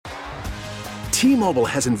T-Mobile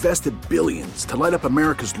has invested billions to light up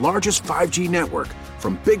America's largest 5G network,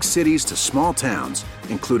 from big cities to small towns,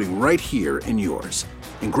 including right here in yours.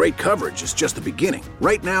 And great coverage is just the beginning.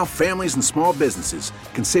 Right now, families and small businesses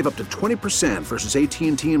can save up to 20% versus AT&T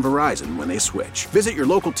and Verizon when they switch. Visit your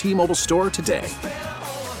local T-Mobile store today.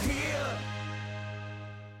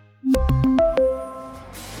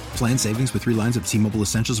 Plan savings with 3 lines of T-Mobile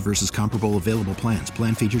Essentials versus comparable available plans.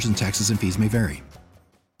 Plan features and taxes and fees may vary.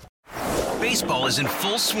 Baseball is in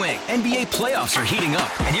full swing. NBA playoffs are heating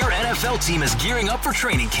up, and your NFL team is gearing up for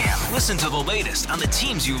training camp. Listen to the latest on the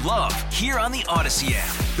teams you love here on the Odyssey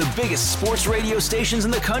app. The biggest sports radio stations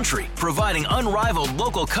in the country, providing unrivaled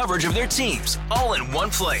local coverage of their teams, all in one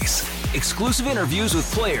place. Exclusive interviews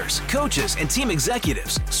with players, coaches, and team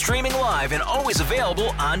executives, streaming live and always available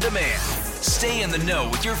on demand. Stay in the know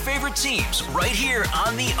with your favorite teams right here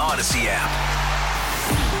on the Odyssey app.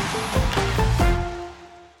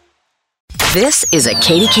 This is a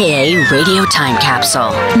KDKA radio time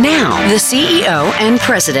capsule. Now, the CEO and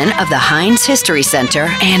president of the Heinz History Center,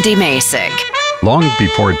 Andy Masek. Long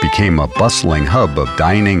before it became a bustling hub of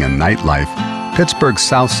dining and nightlife, Pittsburgh's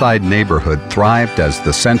Southside neighborhood thrived as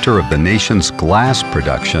the center of the nation's glass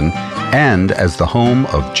production and as the home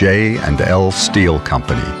of J&L Steel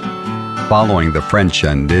Company. Following the French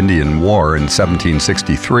and Indian War in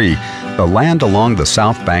 1763, the land along the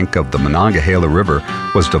south bank of the Monongahela River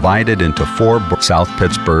was divided into 4: South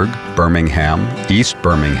Pittsburgh, Birmingham, East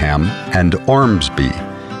Birmingham, and Ormsby,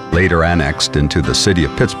 later annexed into the city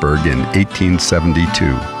of Pittsburgh in 1872.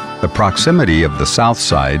 The proximity of the South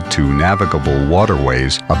Side to navigable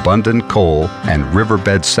waterways, abundant coal, and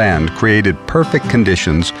riverbed sand created perfect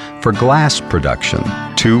conditions for glass production.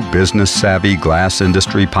 2 business-savvy glass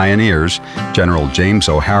industry pioneers, General James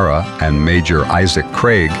O'Hara and Major Isaac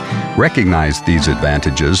Craig, recognized these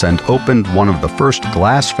advantages and opened one of the first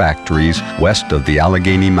glass factories west of the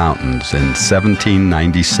Allegheny Mountains in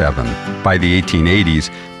 1797. By the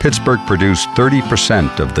 1880s, Pittsburgh produced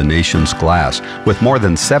 30% of the nation's glass, with more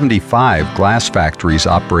than 75 glass factories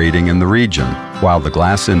operating in the region. While the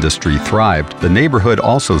glass industry thrived, the neighborhood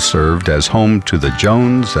also served as home to the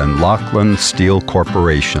Jones and Laughlin Steel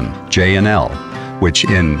Corporation, J&L, which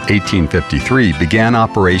in 1853 began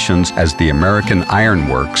operations as the American Iron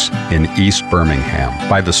Works in East Birmingham.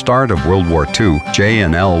 By the start of World War II,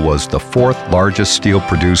 J&L was the 4th largest steel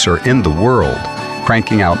producer in the world,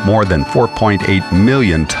 cranking out more than 4.8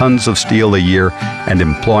 million tons of steel a year and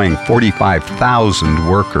employing 45,000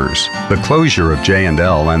 workers. The closure of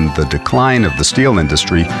J&L and the decline of the steel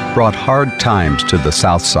industry brought hard times to the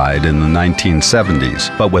South Side in the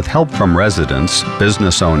 1970s, but with help from residents,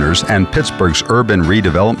 business owners, and Pittsburgh's Urban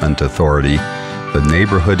Redevelopment Authority, the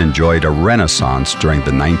neighborhood enjoyed a renaissance during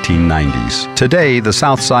the 1990s. Today, the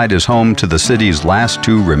South Side is home to the city's last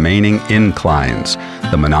 2 remaining inclines,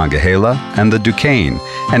 the Monongahela and the Duquesne,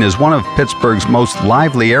 and is one of Pittsburgh's most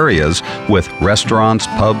lively areas, with restaurants,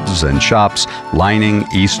 pubs, and shops lining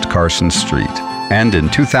East Carson Street. And in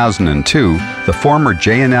 2002, the former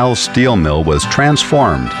J&L Steel Mill was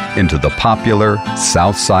transformed into the popular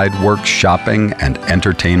South Side Works shopping and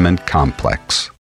entertainment complex.